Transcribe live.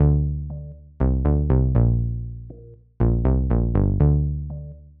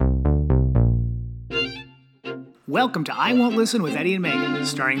Welcome to I Won't Listen with Eddie and Megan,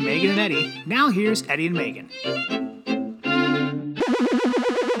 starring Megan and Eddie. Now here's Eddie and Megan.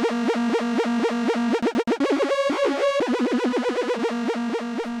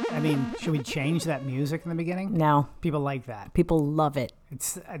 I mean, should we change that music in the beginning? No. People like that. People love it.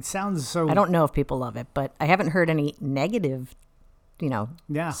 It sounds so... I don't know if people love it, but I haven't heard any negative,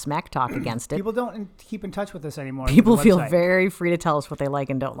 smack talk against it. People don't keep in touch with us anymore. People feel website. very free to tell us what they like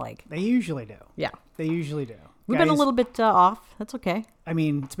and don't like. They usually do. Yeah. They usually do. We've been a little bit off. That's okay. I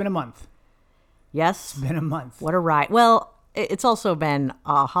mean, it's been a month. Yes. It's been a month. What a ride. Well, it's also been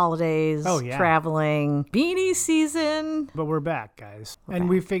holidays, traveling, beanie season. But we're back, guys. And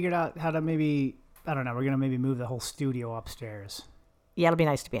we figured out how to maybe, I don't know, we're going to maybe move the whole studio upstairs. Yeah, it'll be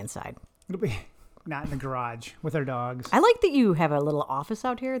nice to be inside. It'll be not in the garage with our dogs. I like that you have a little office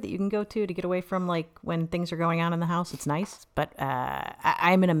out here that you can go to get away from like when things are going on in the house. It's nice. But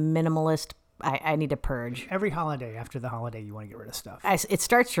I'm in a minimalist. I need to purge. Every holiday, after the holiday, you want to get rid of stuff. It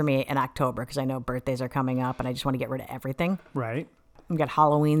starts for me in October because I know birthdays are coming up and I just want to get rid of everything. Right. I've got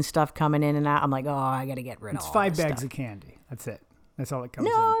Halloween stuff coming in and out. I'm like, I got to get rid of all It's 5 this bags stuff. of candy. That's it. That's all it comes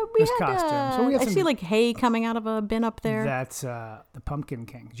in. No, There's costumes. So we got I some, see like hay coming out of a bin up there. That's the Pumpkin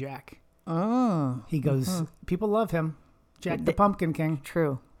King, Jack. Oh. He goes, people love him. Jack the Pumpkin King.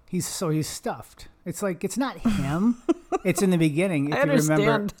 True. He's stuffed. It's like, it's not him. It's in the beginning. If I understand you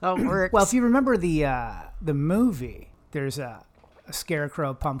remember, how it works. Well, if you remember the movie, there's a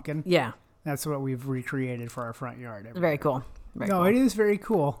scarecrow pumpkin. Yeah. That's what we've recreated for our front yard. Very cool. No, it is very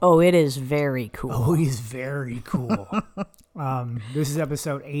cool. Oh, it is very cool. Oh, he's very cool. This is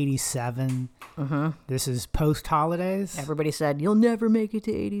episode 87. This is post-holidays. Everybody said, you'll never make it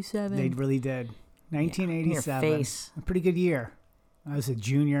to 87. They really did. 1987. Your face. A pretty good year. I was a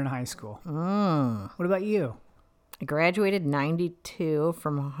junior in high school. What about you? I graduated 92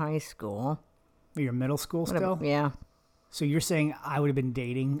 from high school. You're middle school still? Yeah. So you're saying I would have been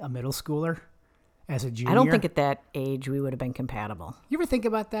dating a middle schooler as a junior? I don't think at that age we would have been compatible. You ever think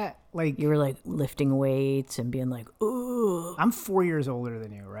about that? Like, you were like lifting weights and being like, ooh. I'm 4 years older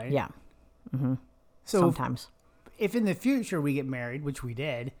than you, right? Yeah. Mm-hmm. So sometimes. If in the future we get married, which we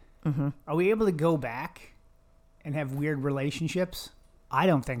did, are we able to go back and have weird relationships? I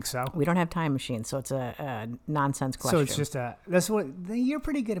don't think so. We don't have time machines, so it's a nonsense question. So it's just that's what, you're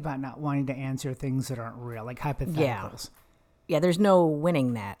pretty good about not wanting to answer things that aren't real, like hypotheticals. Yeah, there's no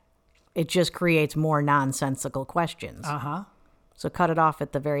winning that. It just creates more nonsensical questions. So cut it off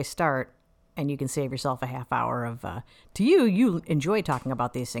at the very start, and you can save yourself a half hour of, to you enjoy talking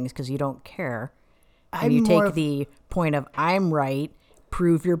about these things because you don't care. And you take the point of, I'm right,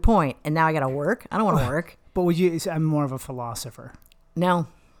 prove your point. And now I got to work? I don't want to work. But I'm more of a philosopher. No,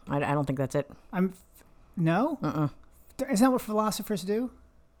 I don't think that's it. No? Isn't that what philosophers do?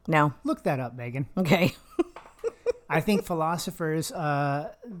 No. Look that up, Megan. Okay. I think philosophers,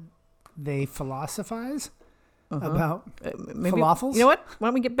 they philosophize about falafels. You know what? Why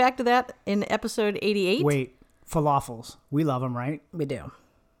don't we get back to that in episode 88? Wait, falafels. We love them, right? We do.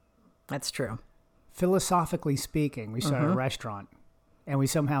 That's true. Philosophically speaking, we start a restaurant, and we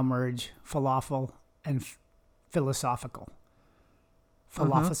somehow merge falafel and philosophical.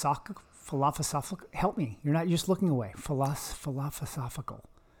 Philosophical. Help me. You're not just looking away. Philosophical.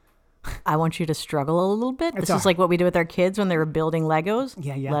 I want you to struggle a little bit. It's this is like what we did with our kids when they were building Legos.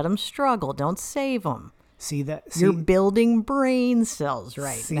 Yeah. Let them struggle. Don't save them. See that? You're building brain cells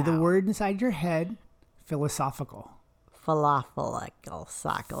right now. See the word inside your head? Philosophical.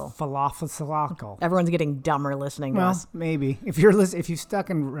 Philosophical. Everyone's getting dumber listening to us. Maybe if you stuck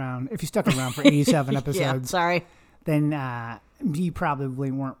around for 87 episodes, Yeah, sorry. Then you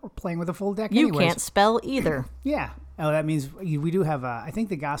probably weren't playing with a full deck. You anyways. can't spell either. Yeah. Oh, that means we do have I think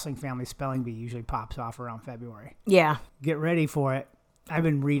the Gosling family spelling bee usually pops off around February. Yeah. Get ready for it. I've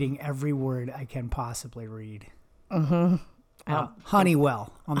been reading every word I can possibly read.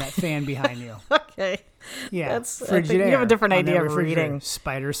 Honeywell on that fan behind you. Okay. Yeah. You have a different idea of reading.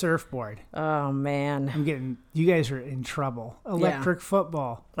 Spider surfboard. Oh, man. You guys are in trouble. Electric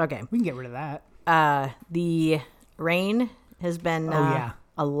football. Okay. We can get rid of that. The rain has been a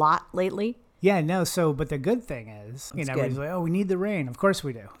lot lately. Yeah, no, but the good thing is, everybody's good. like, we need the rain. Of course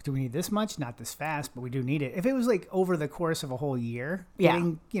we do. Do we need this much? Not this fast, but we do need it. If it was like over the course of a whole year,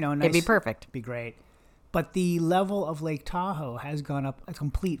 getting, nice, it'd be perfect. It'd be great. But the level of Lake Tahoe has gone up a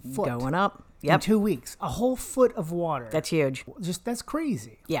complete foot. Going up. In 2 weeks. A whole foot of water. That's huge. That's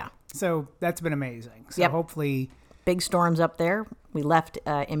crazy. Yeah. So that's been amazing. So hopefully. Big storms up there. We left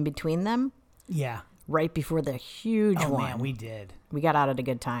in between them. Yeah. Right before the huge one. Oh, man, we did. We got out at a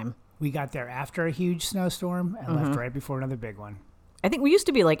good time. We got there after a huge snowstorm and left right before another big one. I think we used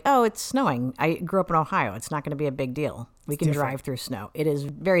to be like, oh, it's snowing. I grew up in Ohio. It's not going to be a big deal. We can different. drive through snow. It is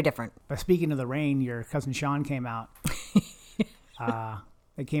very different. But speaking of the rain, your cousin Sean came out.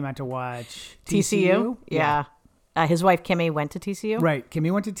 They came out to watch TCU? Yeah. His wife, Kimmy, went to TCU. Right.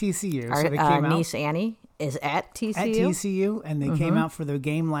 Kimmy went to TCU. Our so they came niece, Annie, is at TCU. At TCU, and they came out for the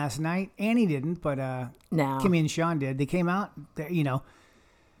game last night. Annie didn't, but No. Kimmy and Sean did. They came out,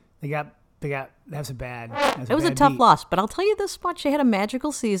 they got that's a bad. It was a tough loss, but I'll tell you this much: they had a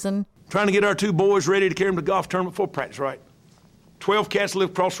magical season. Trying to get our 2 boys ready to carry them to golf tournament before practice, right? 12 cats live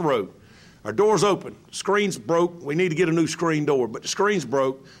across the road. Our door's open. Screen's broke. We need to get a new screen door, but the screen's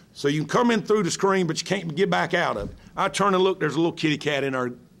broke, so you can come in through the screen, but you can't get back out of it. I turn and look. There's a little kitty cat in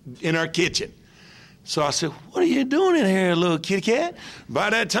our kitchen. So I said, "What are you doing in here, little kitty cat?"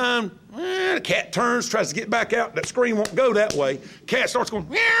 By that time, the cat turns, tries to get back out. That screen won't go that way. Cat starts going,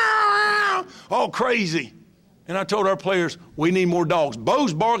 meow, all crazy. And I told our players, we need more dogs.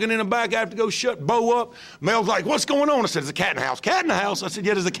 Bo's barking in the back. I have to go shut Bo up. Mel's like, "What's going on?" I said, "There's a cat in the house." "Cat in the house?" I said,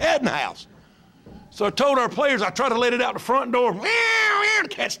 "Yeah, there's a cat in the house." So I told our players, I tried to let it out the front door. Meow, meow, the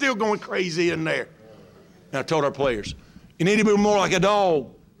cat's still going crazy in there. And I told our players, you need to be more like a dog.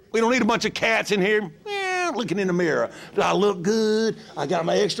 We don't need a bunch of cats in here looking in the mirror. Do I look good? I got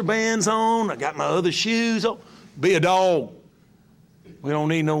my extra bands on. I got my other shoes on. Be a dog. We don't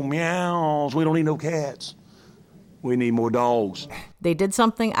need no meows. We don't need no cats. We need more dogs. They did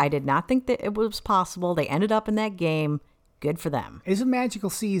something I did not think that it was possible. They ended up in that game. Good for them. It's a magical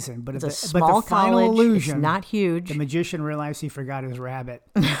season, but It's a but small the final college. illusion, It's not huge. the magician realized he forgot his rabbit.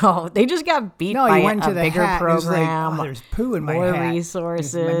 No, they just got beat No, by he went a to the bigger hat. And he was like, program. "Oh, there's poo in my more hat.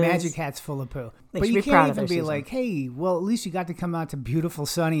 resources. My magic hat's full of poo." They But should you be proud can't of even their be season. like, "Hey, well, at least you got to come out to beautiful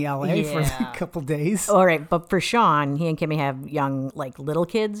sunny LA for a Yeah. couple days." All right, but for Sean, he and Kimmy have young, like little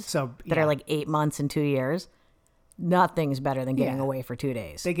kids So, that yeah. are like 8 months and 2 years. Nothing's better than getting Yeah. away for 2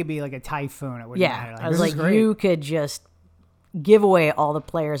 days. They could be like a typhoon. It wouldn't Yeah, matter. I was "This is like, great." you could just give away all the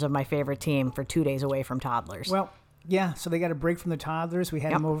players of my favorite team for 2 days away from toddlers. Well, yeah. So they got a break from the toddlers. We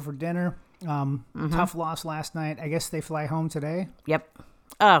had Yep. them over for dinner. Tough loss last night. I guess they fly home today. Yep.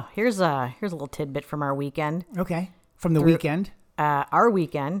 Oh, here's a little tidbit from our weekend. Okay, from the weekend. Our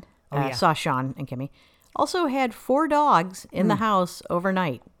weekend yeah. saw Sean and Kimmy. Also had 4 dogs in the house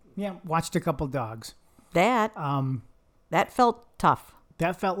overnight. Yeah, watched a couple dogs. That felt tough.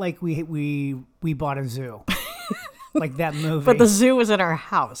 That felt like we bought a zoo, like that movie. But the zoo was in our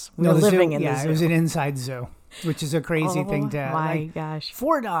house. We were the living zoo, in the zoo. it was an inside zoo, which is a crazy thing to. my like, gosh.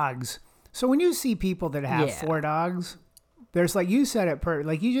 4 dogs. So when you see people that have Yeah. 4 dogs, there's like you said it,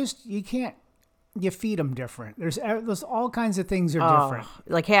 like you can't. You feed them different. There's all kinds of things are different.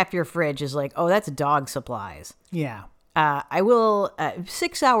 Like half your fridge is like, oh, that's dog supplies. Yeah. I will,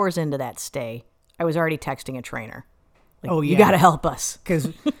 6 hours into that stay, I was already texting a trainer. Like, Oh, yeah. You got to help us. Because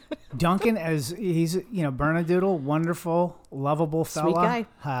Duncan, as he's, Bernadoodle, wonderful, lovable fella.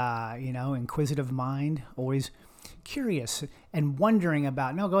 guy. Inquisitive mind, always curious and wondering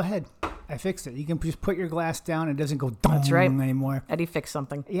about, no, go ahead. I fixed it. You can just put your glass down. It doesn't go dong That's right. anymore. Eddie fixed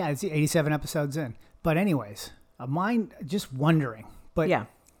something. Yeah, it's 87 episodes in. But anyways, a mind just wondering. But Yeah.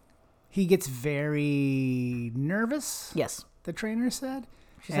 he gets very nervous, Yes. the trainer said.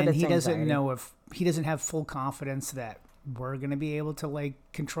 She said And it's he doesn't anxiety. know if he doesn't have full confidence that we're going to be able to like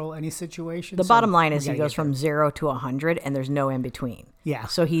control any situation. The So bottom line we is he gotta goes get there. from 0 to 100 and there's no in between. Yeah.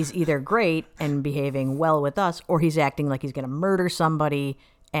 So he's either great and behaving well with us, or he's acting like he's going to murder somebody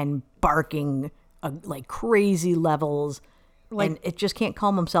and barking like crazy levels. And it just can't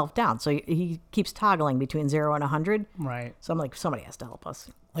calm himself down. So he keeps toggling between 0 and 100. Right. So I'm like, somebody has to help us.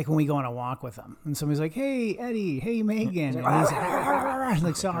 Like when we go on a walk with him and somebody's like, "Hey, Eddie, hey, Megan." And he's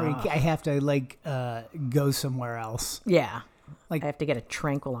like, "Sorry, I have to go somewhere else." Yeah. Like- I have to get a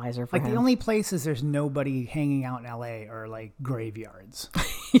tranquilizer for Like him. the only places there's nobody hanging out in LA are like graveyards.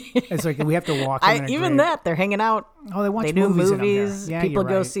 It's like we have to walk. In a Even grave. that, they're hanging out. Oh, they watch They do movies. in them here. movies, Yeah, people you're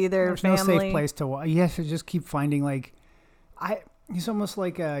go right. see their There's no family. safe place to walk. You have to just keep finding it's almost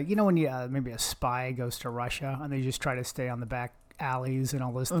like when you maybe a spy goes to Russia and they just try to stay on the back alleys and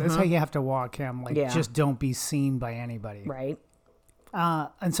all this. That's how you have to walk him. Like Yeah. just don't be seen by anybody. Right.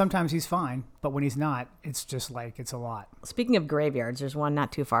 And sometimes he's fine, but when he's not, it's just like it's a lot. Speaking of graveyards, there's one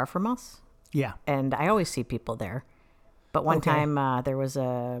not too far from us. Yeah. And I always see people there. But one Okay. time there was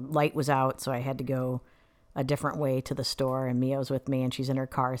light was out, so I had to go a different way to the store, and Mia was with me, and she's in her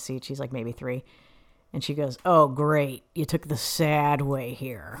car seat. She's like maybe 3. And she goes, "Oh, great. You took the sad way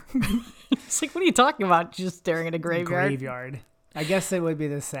here." It's like, what are you talking about? Just staring at a graveyard. I guess it would be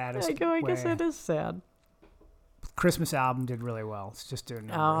the saddest. I go, I guess way. it is sad. Christmas album did really well. It's just doing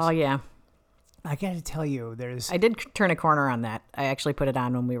numbers. Oh, yeah. I got to tell you, I did turn a corner on that. I actually put it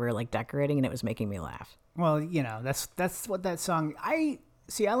on when we were like decorating, and it was making me laugh. Well, that's what that song. I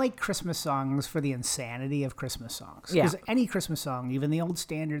like Christmas songs for the insanity of Christmas songs. Yeah. Because any Christmas song, even the old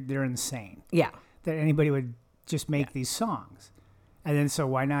standard, they're insane. Yeah. That anybody would just make these songs, and then so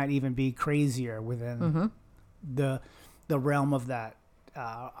why not even be crazier within the realm of that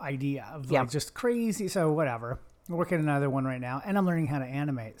idea of like just crazy. So whatever. I'm working on another one right now, and I'm learning how to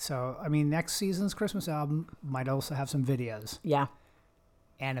animate. So, I mean, next season's Christmas album might also have some videos. Yeah.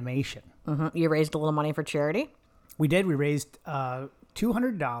 Animation. You raised a little money for charity? We did. We raised $200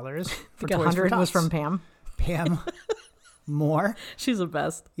 for Toys 100 for Tots. was from Pam. Pam Moore. She's the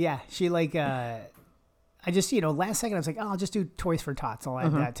best. Yeah. She like, I just, last second I was like, oh, I'll just do Toys for Tots. I'll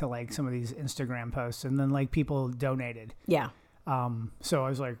add that to like some of these Instagram posts. And then like people donated. Yeah. So I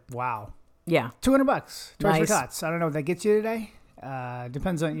was like, wow. Yeah. $200. Toys Nice. for Tots. I don't know what that gets you today.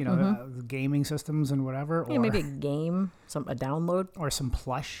 Depends on, the gaming systems and whatever. Yeah, or maybe a game, a download. Or some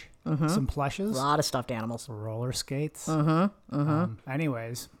plush. Some plushes. A lot of stuffed animals. Roller skates.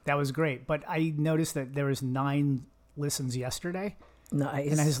 Anyways, that was great. But I noticed that there was 9 listens yesterday.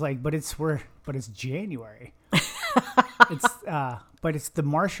 Nice. And I was like, but it's January. But it's the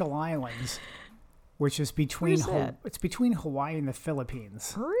Marshall Islands, which is between it's between Hawaii and the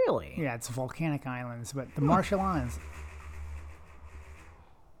Philippines. Really? Yeah, it's volcanic islands, but the Marshall Islands.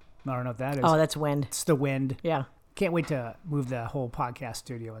 I don't know what that is. Oh, that's wind. It's the wind. Yeah. Can't wait to move the whole podcast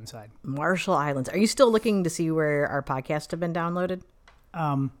studio inside. Marshall Islands. Are you still looking to see where our podcasts have been downloaded?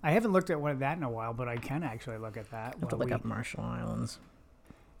 I haven't looked at one of that in a while, but I can actually look at that. I have to look up Marshall Islands.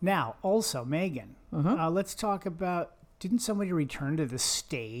 Now, also, Megan, let's talk about, didn't somebody return to the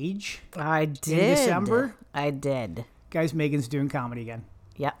stage? I did. In December? I did. Guys, Megan's doing comedy again.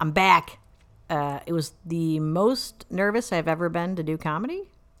 Yeah, I'm back. It was the most nervous I've ever been to do comedy.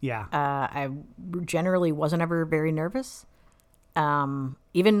 Yeah. I generally wasn't ever very nervous.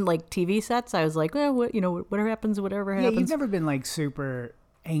 Even like TV sets, I was like, well, whatever happens, whatever happens. Yeah, you've never been like super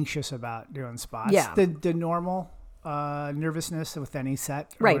anxious about doing spots. Yeah. The normal nervousness with any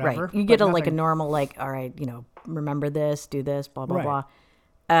set. Or right. whatever, You get but like a normal, like, all right, remember this, do this, blah, blah, Right.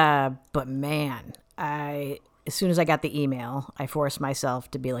 blah. But man, as soon as I got the email, I forced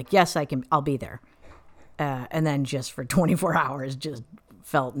myself to be like, yes, I'll be there. And then just for 24 hours, just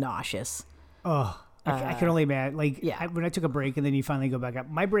felt nauseous. Oh, I can only imagine. Like, yeah. when I took a break and then you finally go back up,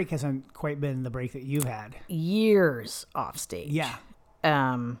 my break hasn't quite been the break that you've had. Years off stage. Yeah.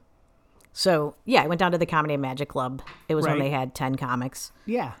 So, yeah, I went down to the Comedy and Magic Club. It was when Right. they had 10 comics.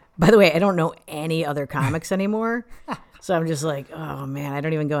 Yeah. By the way, I don't know any other comics anymore. So I'm just like, oh, man, I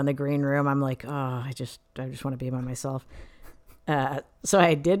don't even go in the green room. I'm like, oh, I just want to be by myself. So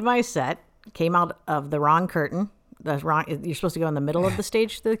I did my set, came out of the wrong curtain. You're supposed to go in the middle of the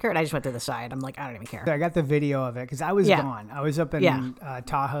stage to the curtain. I just went to the side. I'm like, I don't even care. So I got the video of it because I was gone. I was up in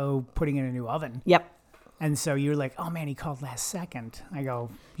Tahoe putting in a new oven. Yep. And so you're like, oh, man, he called last second. I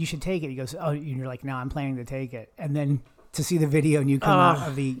go, you should take it. He goes, oh, and you're like, no, I'm planning to take it. And then to see the video and you come out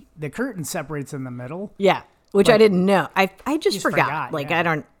of the curtain separates in the middle. Yeah. Which I didn't know. I just forgot. Like,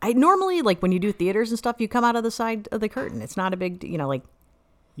 yeah. I normally, like, when you do theaters and stuff, you come out of the side of the curtain. It's not a big, like.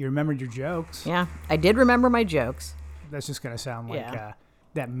 You remembered your jokes. Yeah. I did remember my jokes. That's just going to sound like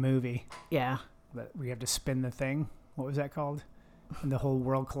that movie. Yeah. But we have to spin the thing. What was that called? And the whole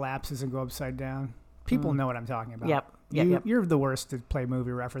world collapses and go upside down. People know what I'm talking about. Yep. You're the worst to play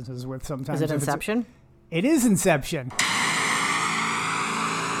movie references with sometimes. Is it Inception? It is Inception.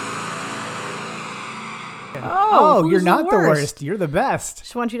 Oh, you're not the worst. You're the best.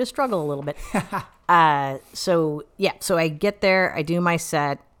 Just want you to struggle a little bit. So I get there. I do my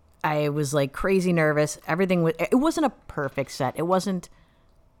set. I was like crazy nervous. It wasn't a perfect set. It wasn't.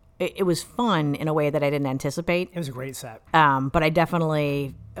 It was fun in a way that I didn't anticipate. It was a great set. But I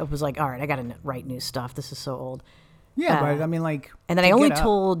definitely was like, all right, I got to write new stuff. This is so old. Yeah, but I mean, like. And then I only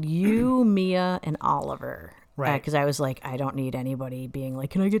told you, Mia, and Oliver. Right. Because I was like, I don't need anybody being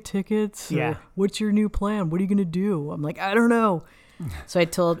like, can I get tickets? Yeah. Or, what's your new plan? What are you going to do? I'm like, I don't know. So I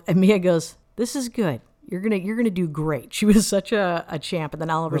told, and Mia goes, this is good. You're gonna do great. She was such a champ. And then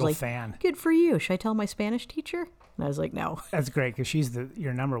Oliver's like, fan. Good for you. Should I tell my Spanish teacher? And I was like, no. That's great because she's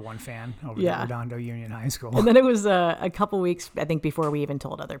your number one fan over at Redondo Union High School. And then it was a couple weeks, I think, before we even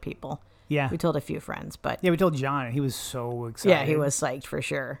told other people. Yeah. We told a few friends, but. Yeah, we told John, and he was so excited. Yeah, he was psyched for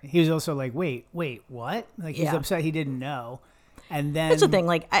sure. He was also like, wait, what? Like, he's upset he didn't know. And then. That's the thing.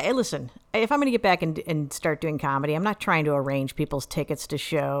 Like, listen, if I'm going to get back and start doing comedy, I'm not trying to arrange people's tickets to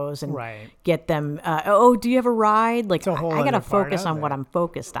shows and get them, do you have a ride? Like, I got to focus on what I'm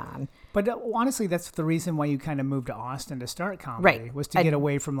focused on. But honestly, that's the reason why you kind of moved to Austin to start comedy, Right. was to get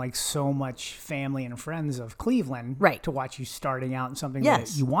away from like so much family and friends of Cleveland, Right. to watch you starting out in something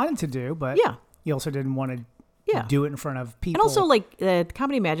Yes. that you wanted to do, but Yeah. you also didn't want to Yeah. do it in front of people. And also, like, the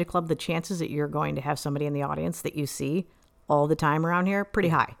Comedy Magic Club, the chances that you're going to have somebody in the audience that you see all the time around here, pretty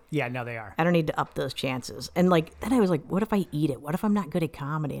high. Yeah, no, they are. I don't need to up those chances. And, like, then I was like, what if I eat it? What if I'm not good at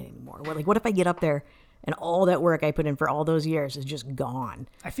comedy anymore? What if I get up there and all that work I put in for all those years is just gone?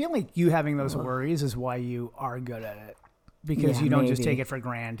 I feel like you having those worries is why you are good at it, because Yeah, you don't just maybe. take it for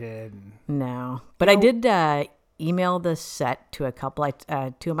granted. No. But I did email the set to a couple,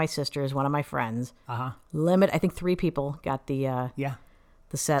 two of my sisters, one of my friends. Limit, I think 3 people got the Yeah.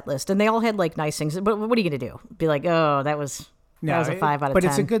 the set list, and they all had like nice things. But what are you gonna do? Be like, oh, that was a 5 out of 10. But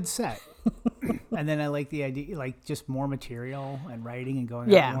it's a good set. And then I like the idea, like just more material and writing and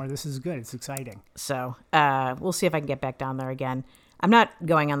going out more. This is good. It's exciting. So we'll see if I can get back down there again. I'm not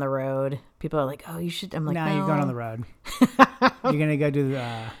going on the road. People are like, oh, you should. I'm like, no. You're going on the road. You're going to go do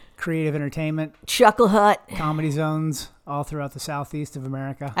creative entertainment, Chuckle Hut, comedy zones all throughout the southeast of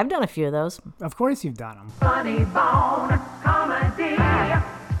America. I've done a few of those. Of course you've done them. Funny Bone Comedy.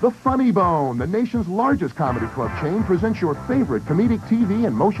 The Funny Bone, the nation's largest comedy club chain, presents your favorite comedic TV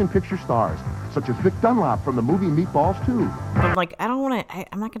and motion picture stars, such as Vic Dunlop from the movie Meatballs 2. But I'm like, I don't want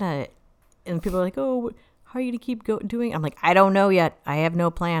to. I'm not gonna. And people are like, oh, how are you gonna keep doing? I'm like, I don't know yet. I have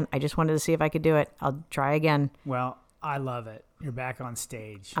no plan. I just wanted to see if I could do it. I'll try again. Well, I love it. You're back on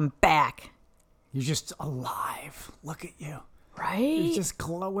stage. I'm back. You're just alive. Look at you. Right? You're just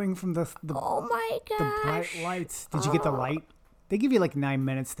glowing from the Oh my the gosh. bright lights. Did you get the light? They give you like 9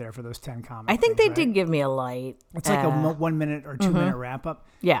 minutes there for those 10 comments. I think they did give me a light. It's like a 1 minute or 2 minute wrap up.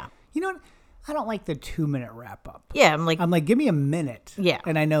 Yeah. You know what? I don't like the 2 minute wrap up. Yeah, I'm like, give me a minute. Yeah.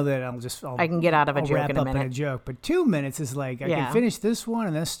 And I know that I can get out of a I'll joke wrap in a up in a minute. joke, but 2 minutes is like I Yeah. can finish this one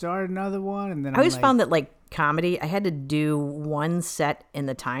and then start another one, and then I always found that like comedy, I had to do one set in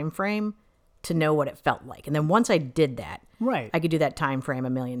the time frame to know what it felt like. And then once I did that, right, I could do that time frame a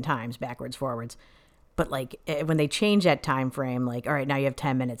million times, backwards, forwards. But like when they change that time frame, like, all right, now you have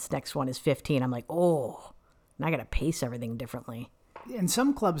 10 minutes, next one is 15. I'm like, oh, now I got to pace everything differently. And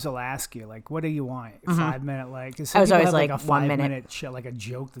some clubs will ask you, like, what do you want? 5 minute, like, 'cause some I was people always have, like a 1 minute. 5 minute show, like a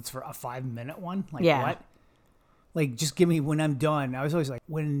joke that's for a 5 minute one. Like, Yeah. what? Like, just give me when I'm done. I was always like,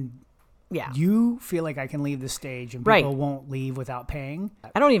 when Yeah. you feel like I can leave the stage and Right. people won't leave without paying.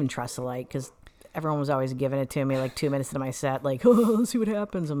 I don't even trust the light because everyone was always giving it to me like 2 minutes into my set, like, oh, let's see what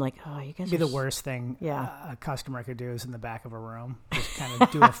happens. I'm like, oh, you guys It'd be are the worst thing Yeah. a customer could do is in the back of a room, just kind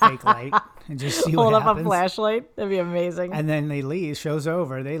of do a fake light and just see Hold what up happens. a flashlight. That'd be amazing. And then they leave, show's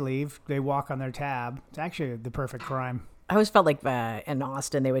over, they leave, they walk on their tab. It's actually the perfect crime. I always felt like in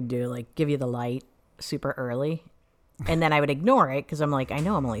Austin they would do like give you the light super early, and then I would ignore it because I'm like, I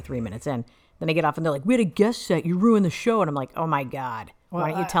know I'm only 3 minutes in. Then I get off and they're like, we had a guest set, you ruined the show, and I'm like, oh my god, why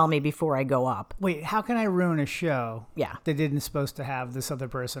don't you tell me before I go up? Wait, how can I ruin a show? Yeah. That didn't supposed to have this other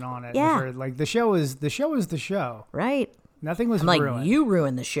person on it. Yeah. Like the show is the show. Right? Nothing was I'm like, ruined. you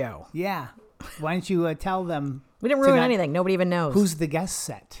ruined the show. Yeah. Why don't you tell them? We didn't to ruin not- anything. Nobody even knows. Who's the guest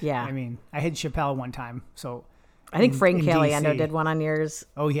set? Yeah. I mean, I had Chappelle one time, so. I think Frank in Caliendo DC. did one on yours,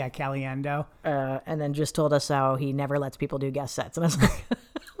 Oh yeah, Caliendo. and then just told us how he never lets people do guest sets, and I was like,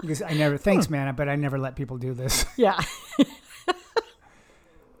 Because I never, thanks man, but I never let people do this. yeah.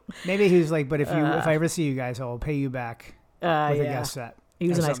 Maybe he was like, but if I ever see you guys, I'll pay you back with a Yeah. guest set. He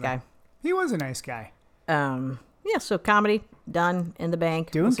was or a nice something. guy. He was a nice guy. Yeah, so comedy done in the bank.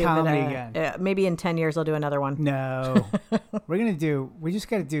 Doing see if comedy again. Maybe in 10 years I'll do another one. No, we just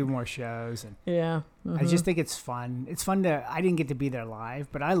got to do more shows, and Yeah. I just think it's fun. It's fun I didn't get to be there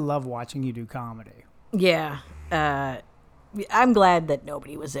live, but I love watching you do comedy. Yeah. I'm glad that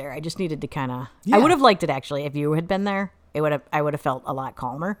nobody was there. I just needed to kind of. Yeah. I would have liked it actually if you had been there. I would have felt a lot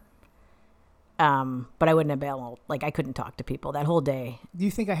calmer. But I wouldn't have been able. Like I couldn't talk to people that whole day. Do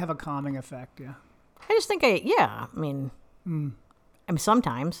you think I have a calming effect? Yeah. I just think I mean,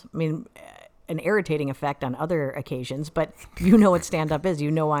 sometimes. I mean, an irritating effect on other occasions. But you know what stand up is.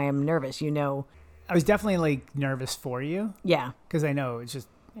 You know I am nervous. You know. I was definitely like nervous for you Yeah. because I know it's just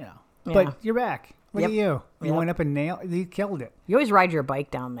Yeah. But you're back. Look at Yep. you. You Yep. went up and you killed it. You always ride your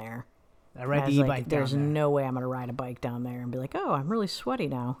bike down there. I ride I the was e-bike like, down there's there. no way I'm going to ride a bike down there and be like, oh, I'm really sweaty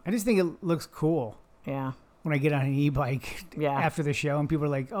now. I just think it looks cool Yeah. when I get on an e-bike Yeah. after the show and people are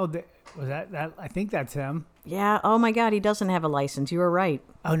like, oh, was that? I think that's him. Yeah. Oh my God, he doesn't have a license. You were right.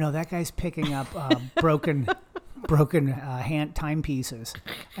 Oh no, that guy's picking up broken hand timepieces.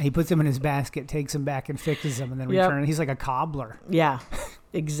 And he puts them in his basket, takes them back, and fixes them, and then Yep. returns. He's like a cobbler. Yeah.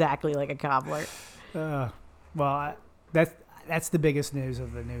 Exactly like a cobbler. Well, that's the biggest news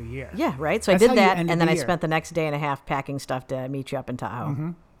of the new year. Yeah, right? So That's I how did you that, end and the then I year. spent the next day and a half packing stuff to meet you up in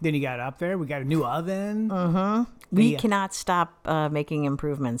Tahoe. Then you got up there. We got a new oven. We cannot stop making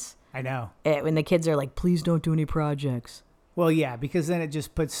improvements. I know. When the kids are like, please don't do any projects. Well, yeah, because then it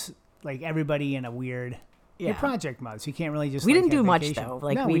just puts like everybody in a weird Yeah. project mode. So you can't really just. We like, didn't have do much, vacation. though.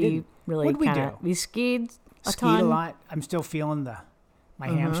 Like, no, we didn't. really What did we kind of... do? We skied a Skied ton. a lot. I'm still feeling my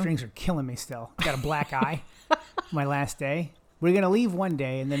hamstrings are killing me still. Got a black eye. My last day. We're gonna leave one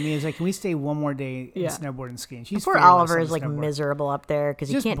day, and then Mia's like, "Can we stay one more day in Yeah. snowboard and skiing?" She's Poor fearless Oliver on is the like snowboard. miserable up there because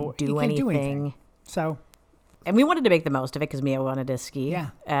he Just can't bo- do he can't do anything. So And we wanted to make the most of it because Mia wanted to ski. yeah,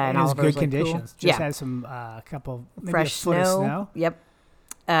 And it was Oliver was good like, cool. conditions. Just Yeah. had some couple maybe Fresh a foot of snow. Yep.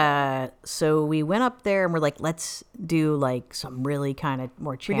 So we went up there and we're like, let's do like some really kind of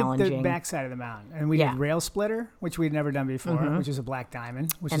more We challenging. did the backside of the mountain, and we Yeah. did rail splitter, which we'd never done before, which is a black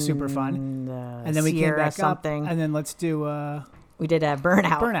diamond, which is super fun. And And then we came Sierra back something. up, and then let's do We did a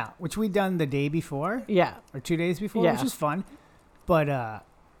burnout. burnout, which we'd done the day before Yeah. or 2 days before, Yeah. which was fun. But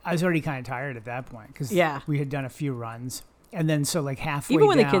I was already kind of tired at that point because Yeah. we had done a few runs, and then so like halfway Even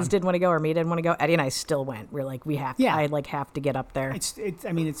when down, the kids didn't want to go or me didn't want to go, Eddie and I still went. We're like, we have to. Yeah. I like have to get up there. It's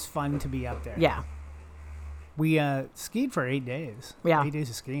I mean it's fun to be up there. Yeah. We skied for 8 days. Yeah. 8 days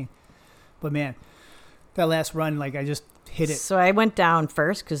of skiing. But man, that last run, like I just hit it. So I went down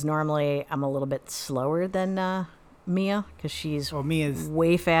first because normally I'm a little bit slower than Mia because she's Well, Mia's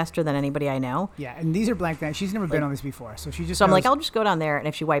way faster than anybody I know. yeah, and these are black diamonds. She's never been on this before, so she just. So I'm like, knows- I'll just go down there, and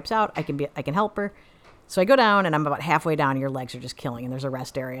if she wipes out, I can help her. So I go down, and I'm about halfway down. Your legs are just killing, and there's a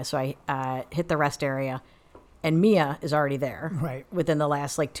rest area. So I hit the rest area, and Mia is already there. Right. Within the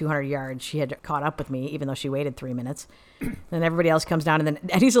last like 200 yards, she had caught up with me, even though she waited 3 minutes. Then everybody else comes down, and then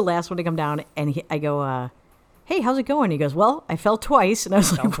Eddie's the last one to come down, and I go, "Hey, how's it going?" He goes, "Well, I fell twice," and I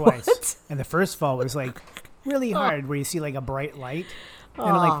was fell like, twice. "What?" And the first fall was like really hard, where you see like a bright light, and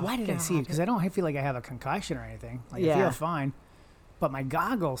I'm like, why did I see it? Because I feel like I have a concussion or anything. Like I Yeah. feel fine, but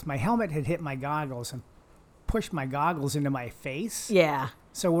my helmet had hit my goggles and pushed my goggles into my face. Yeah.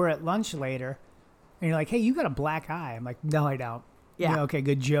 So we're at lunch later, and you're like, "Hey, you got a black eye." I'm like, "No, I don't." Yeah. Okay,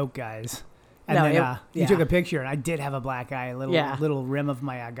 good joke, guys. And No, then you you took a picture, and I did have a black eye. A Yeah. little rim of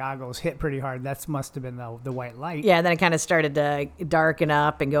my goggles hit pretty hard. That must have been the white light. Yeah, then it kind of started to darken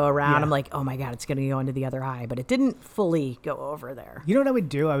up and go around. Yeah. I'm like, oh my God, it's going to go into the other eye. But it didn't fully go over there. You know what I would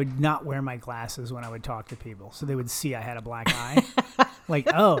do? I would not wear my glasses when I would talk to people, so they would see I had a black eye. Like,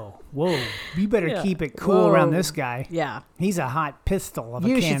 oh, whoa, you better Yeah. keep it cool around Whoa. this guy. Yeah. He's a hot pistol of a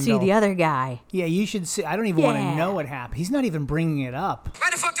You candle. should see the other guy. Yeah, you should see. I don't even want to Yeah. know what happened. He's not even bringing it up. Why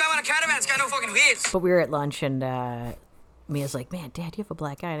the fuck do I want a caravan? It's got no fucking wheels. But we were at lunch and Mia's like, man, Dad, you have a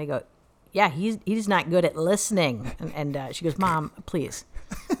black eye. And I go, yeah, he's not good at listening. And she goes, Mom, please.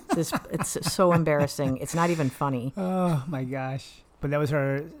 It's so embarrassing. It's not even funny. Oh my gosh! But that was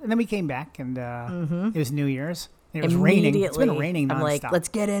her. And then we came back, and it was New Year's. And it was raining. It's been raining nonstop. I'm like, let's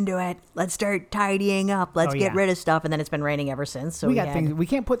get into it. Let's start tidying up. Let's get yeah. rid of stuff. And then it's been raining ever since. So we got things. We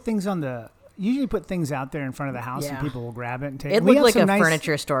can't put things on the. Usually put things out there in front of the house, and Yeah. people will grab it and take. It We looked have like some a nice-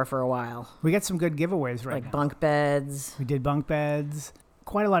 furniture store for a while. We got some good giveaways right Like now. bunk beds. We did bunk beds.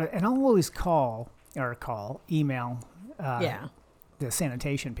 Quite a lot of, and I'll always email. Yeah. The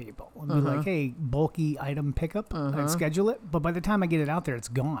sanitation people and be like, hey, bulky item pickup. I'd schedule it, but by the time I get it out there, it's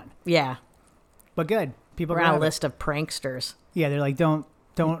gone. Yeah. But good. People We're on a grab it. list of pranksters. Yeah, they're like, don't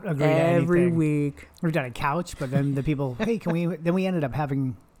agree to Every anything. week. We've done a couch, but then the people, hey, can we? Then we ended up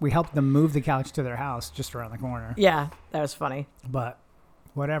we helped them move the couch to their house just around the corner. Yeah, that was funny. But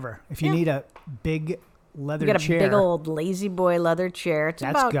whatever. If you Yeah. need a big leather We got a chair, big old lazy boy leather chair. It's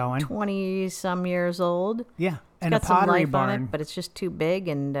That's about going. 20-some years old. yeah, It's and a got some pottery life on barn. it, but it's just too big,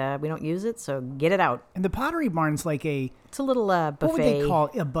 and we don't use it, so get it out. And the pottery barn's like a It's a little buffet. what would they call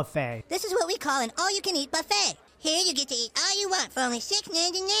it? A buffet? This is what we call an all-you-can-eat buffet. Here you get to eat all you want for only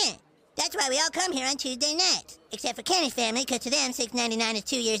 $6.99. That's why we all come here on Tuesday nights. Except for Kenny's family, because to them, $6.99 is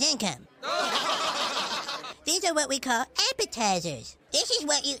 2 years' income. These are what we call appetizers. This is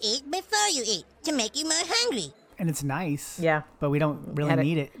what you eat before you eat, to make you more hungry. And it's nice. Yeah. But we don't really Had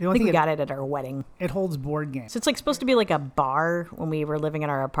need it. The I only think we thing got it at our wedding. it holds board games. So it's like supposed to be like a bar when we were living in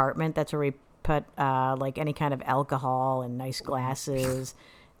our apartment. That's where we put like any kind of alcohol and nice glasses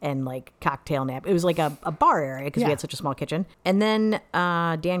and like cocktail nap. It was like a bar area because Yeah. we had such a small kitchen. And then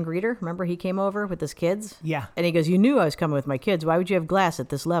Dan Greeter, remember he came over with his kids? Yeah. And he goes, you knew I was coming with my kids. Why would you have glass at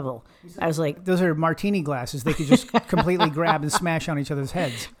this level? I was like, Those are martini glasses. They could just completely grab and smash on each other's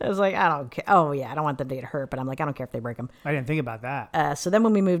heads. I don't care. Oh yeah, I don't want them to get hurt, but I'm like, I don't care if they break them. I didn't think about that. So then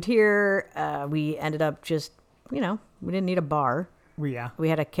when we moved here, we ended up just, we didn't need a bar. Yeah. We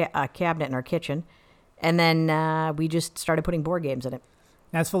had a cabinet in our kitchen, And then we just started putting board games in it.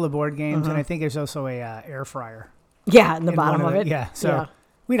 That's full of board games, and I think there's also a air fryer. Yeah, in the bottom of it. Yeah, so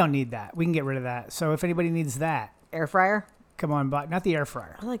we don't need that. We can get rid of that. So if anybody needs that, air fryer. Come on, but not the air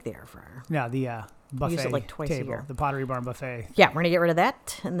fryer. I like the air fryer. No, the buffet use it like twice table, a year. the Pottery Barn buffet. Yeah, we're gonna get rid of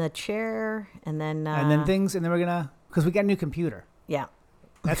that and the chair, and then things, and then we're gonna because we got a new computer. Yeah,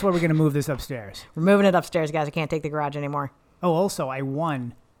 that's why we're gonna move this upstairs. We're moving it upstairs, guys. I can't take the garage anymore. Oh, also, I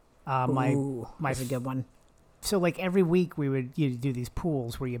won my that's a good one. So like every week we would do these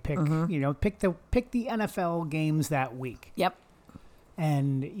pools where you pick pick the NFL games that week. Yep.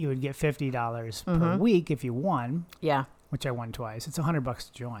 And you would get $50 per week if you won. Yeah. Which I won twice. It's $100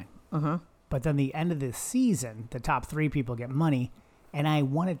 to join. But then the end of this season, the top 3 people get money, and I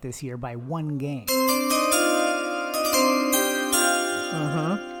won it this year by 1 game.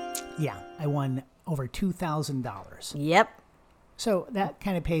 Yeah, I won over $2,000. Yep. So that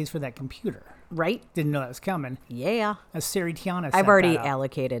kind of pays for that computer. Right. Didn't know that was coming. Yeah. As Sari Tiana I've already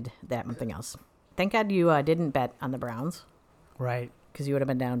allocated that something else. Thank God you didn't bet on the Browns. Right. Because you would have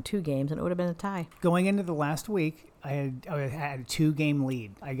been down 2 games and it would have been a tie. Going into the last week, I had a 2-game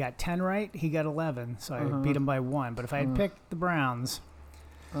lead. I got 10 right. He got 11, so I beat him by 1. But if I had picked the Browns,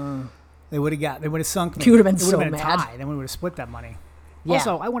 they would have sunk me. You would have been it so would have been mad. a tie. Then we would have split that money. Yeah.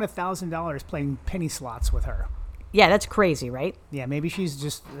 Also, I won $1,000 playing penny slots with her. Yeah, that's crazy, right? Yeah, maybe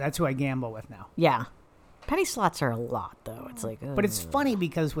that's who I gamble with now. Yeah. Penny slots are a lot, though. It's like, but it's funny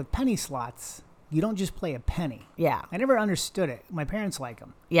because with penny slots, you don't just play a penny. Yeah. I never understood it. My parents like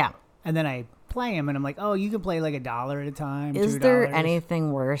them. Yeah. And then I play them, and I'm like, oh, you can play like $1 at a time. Is $2. there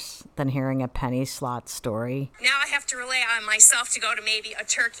anything worse than hearing a penny slot story? Now I have to rely on myself to go to maybe a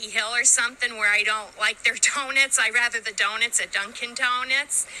Turkey Hill or something where I don't like their donuts. I rather the donuts at Dunkin'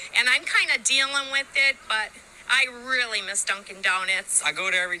 Donuts. And I'm kind of dealing with it, but I really miss Dunkin' Donuts. I go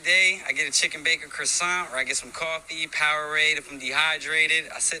there every day. I get a chicken bacon croissant, or I get some coffee, Powerade if I'm dehydrated.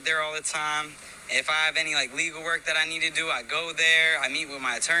 I sit there all the time. If I have any legal work that I need to do, I go there. I meet with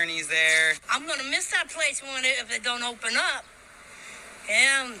my attorneys there. I'm gonna miss that place if it don't open up.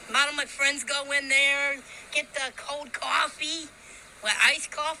 Yeah, a lot of my friends go in there, get the cold coffee,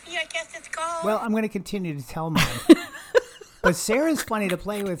 iced coffee, I guess it's called. Well, I'm going to continue to tell mine. But Sarah's funny to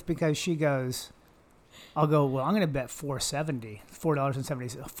play with because she goes, I'll go, well, I'm going to bet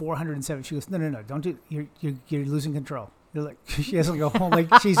 $4.70. She goes, no, don't do. You're losing control. You're like, she doesn't go home.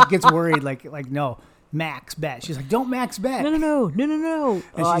 She gets worried. No, max bet. She's like, don't max bet. No. Oh,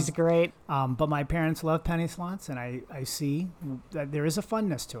 that's great. But my parents love penny slots, and I see that there is a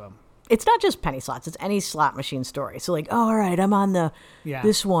funness to them. It's not just penny slots. It's any slot machine story. So all right, I'm on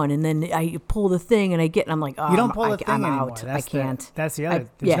this one, and then I pull the thing, and I get, and I'm like, oh, you don't pull the thing I'm anymore. out. I can't. That's the other.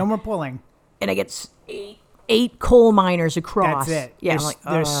 There's no more pulling. And I get 8 coal miners across. That's it. Yeah,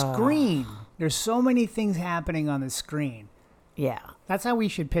 there's screen. There's so many things happening on the screen. Yeah. That's how we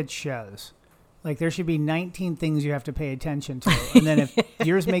should pitch shows. There should be 19 things you have to pay attention to. And then if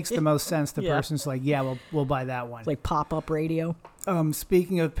yours makes the most sense, the person's like, yeah, we'll buy that one. It's like pop-up radio.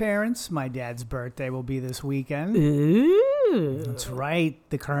 Speaking of parents, my dad's birthday will be this weekend. Ooh. That's right.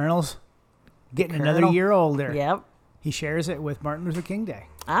 The Colonel's getting another year older. Yep. He shares it with Martin Luther King Day.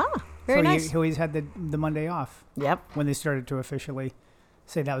 Ah, very nice. He always had the Monday off. Yep. When they started to officially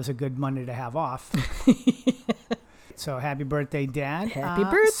say that was a good Monday to have off. So happy birthday, Dad. Happy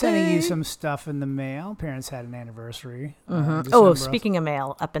birthday. Sending you some stuff in the mail. Parents had an anniversary. Speaking of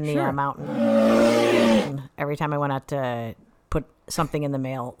mail, up in the mountain, every time I went out to put something in the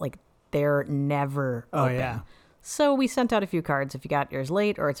mail, they're never open. Yeah. So we sent out a few cards. If you got yours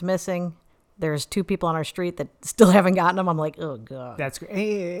late or it's missing, there's 2 people on our street that still haven't gotten them. I'm like, oh, God. That's great.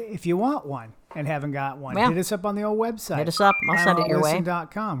 Hey, if you want one and haven't got one, hit us up on the old website. Hit us up. I'll send it your way.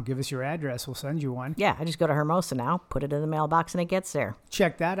 .com. Give us your address. We'll send you one. Yeah, I just go to Hermosa now, put it in the mailbox, and it gets there.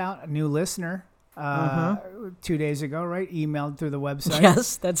 Check that out. A new listener 2 days ago, right? Emailed through the website.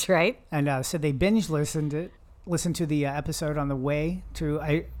 Yes, that's right. And said they binge listened to the episode on the way to,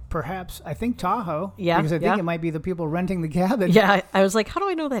 I think Tahoe. Yeah. Because I think it might be the people renting the cabin. Yeah. I was like, how do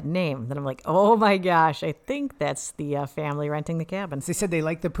I know that name? Then I'm like, oh my gosh, I think that's the family renting the cabin. They said they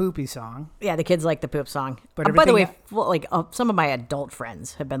like the poopy song. Yeah, the kids like the poop song. But by the way, some of my adult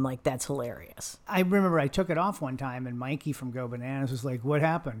friends have been like, that's hilarious. I remember I took it off one time and Mikey from Go Bananas was like, what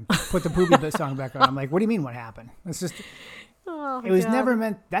happened? Put the poopy song back on. I'm like, what do you mean what happened? It's just, it was never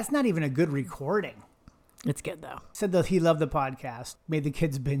meant, that's not even a good recording. It's good, though. Said that he loved the podcast, made the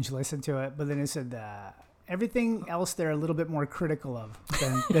kids binge listen to it, but then he said everything else they're a little bit more critical of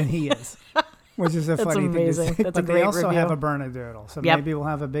than he is, which is a funny thing to say. That's but a great they also review. have a Bernadoodle, so maybe we'll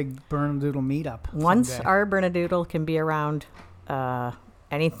have a big Bernadoodle meetup Once someday. our Bernadoodle can be around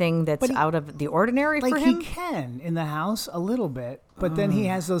anything that's out of the ordinary for him? He can in the house a little bit, but then he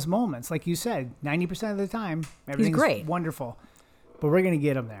has those moments. Like you said, 90% of the time, everything's great. Wonderful. But we're going to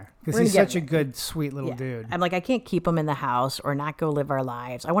get him there because he's such a good, sweet little dude. I'm like, I can't keep him in the house or not go live our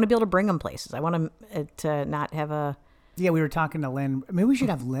lives. I want to be able to bring him places. I want him to not have a... Yeah, we were talking to Lynn. Maybe we should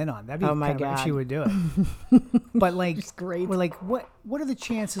have Lynn on. That'd be my God. If she would do it. But like, It's great. We're like, what are the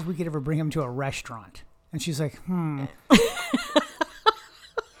chances we could ever bring him to a restaurant? And she's like,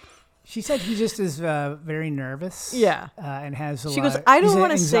 She said he just is very nervous. Yeah. And has a lot. She goes, I don't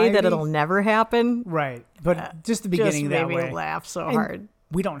want to say that anxiety. it'll never happen. Right. But just the beginning just that made way. me laugh so And hard.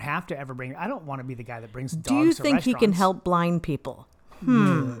 We don't have to ever bring. I don't want to be the guy that brings dogs Do you to think he can restaurants. help blind people?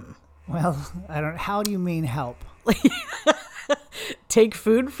 Well, I don't. How do you mean help? Take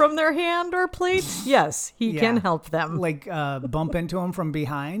food from their hand or plates? Yes, he can Yeah. help them. Like bump into them from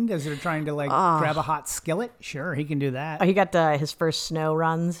behind as they're trying to grab a hot skillet? Sure, he can do that. He got his first snow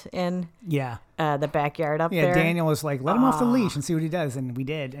runs in Yeah. the backyard up Yeah, there. Daniel was like, let him off the leash and see what he does. And we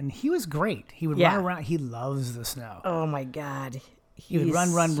did. And he was great. He would Yeah. run around. He loves the snow. Oh, my God. He would run,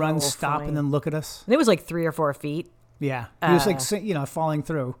 so stop, funny. and then look at us. And it was like 3 or 4 feet. Yeah. He was like, falling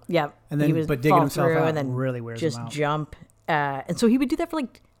through. Yep. And then, he was but digging fall himself through out and then really wears just him out. jump. And so he would do that for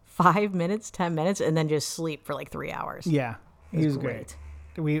like 5 minutes, 10 minutes, and then just sleep for like 3 hours. Yeah. He was great.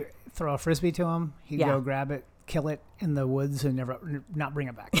 great. We throw a Frisbee to him. He'd Yeah. go grab it, kill it in the woods, and not bring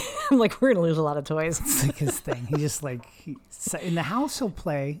it back. I'm like, we're going to lose a lot of toys. It's like his thing. He just in the house he'll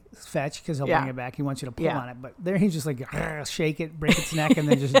play fetch because he'll Yeah. bring it back. He wants you to pull Yeah. on it, but there he's just like shake it, break its neck, and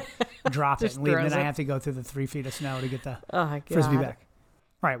then just drop it Just and leave. And throws then I it. have to go through the 3 feet of snow to get the Oh, my God. Frisbee back.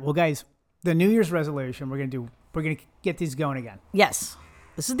 All right, well, guys, the New Year's resolution we're gonna get these going again. Yes.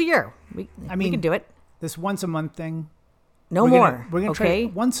 This is the year. We can do it. This once a month thing. No we're more. We're gonna okay? try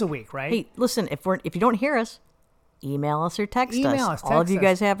it once a week, right? Hey, listen, if you don't hear us, email us or text Email us. us, All of text you us.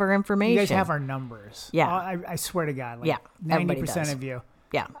 guys have our information. You guys have our numbers. Yeah. I swear to God. Like Yeah, everybody 90% does. of you.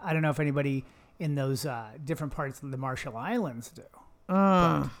 Yeah. I don't know if anybody in those different parts of the Marshall Islands do.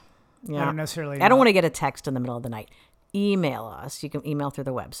 Yeah. I don't necessarily I don't know. want to get a text in the middle of the night. Email us. You can email through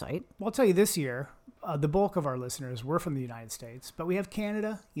the website. Well, I'll tell you this year, the bulk of our listeners were from the United States, but we have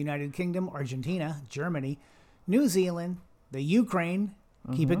Canada, United Kingdom, Argentina, Germany, New Zealand, the Ukraine.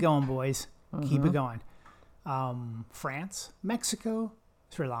 Keep it going, boys. Keep it going. France, Mexico,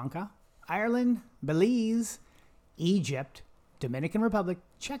 Sri Lanka, Ireland, Belize, Egypt, Dominican Republic,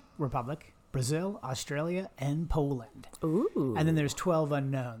 Czech Republic, Brazil, Australia, and Poland. Ooh. And then there's 12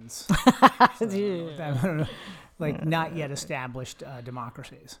 unknowns. Like not yet established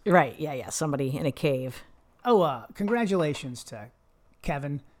democracies. Right. Yeah. Somebody in a cave. Oh, congratulations to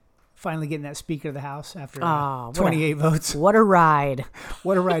Kevin finally getting that Speaker of the House after 28 votes. What a ride.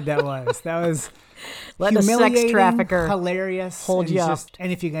 What a ride that was. That was Let a sex humiliating, trafficker hilarious, hold and you up.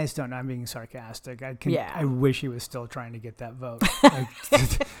 And if you guys don't know, I'm being sarcastic. Yeah. I wish he was still trying to get that vote.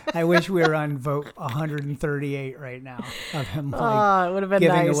 I wish we were on vote 138 right now of him it would have been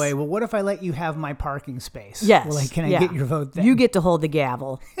giving nice. away. Well, what if I let you have my parking space? Yes. Well, can I yeah. get your vote then? You get to hold the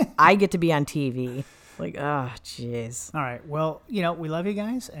gavel. I get to be on TV. Like, oh, jeez. All right. Well, we love you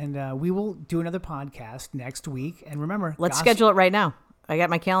guys, and we will do another podcast next week. And remember, Let's schedule it right now. I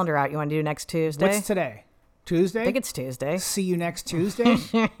got my calendar out. You want to do next Tuesday? What's today? Tuesday? I think it's Tuesday. See you next Tuesday.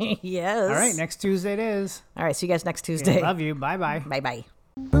 Yes. All right. Next Tuesday it is. All right. See you guys next Tuesday. Love you. Bye-bye. Bye-bye.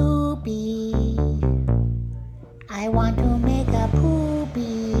 Poopy. I want to make a poop.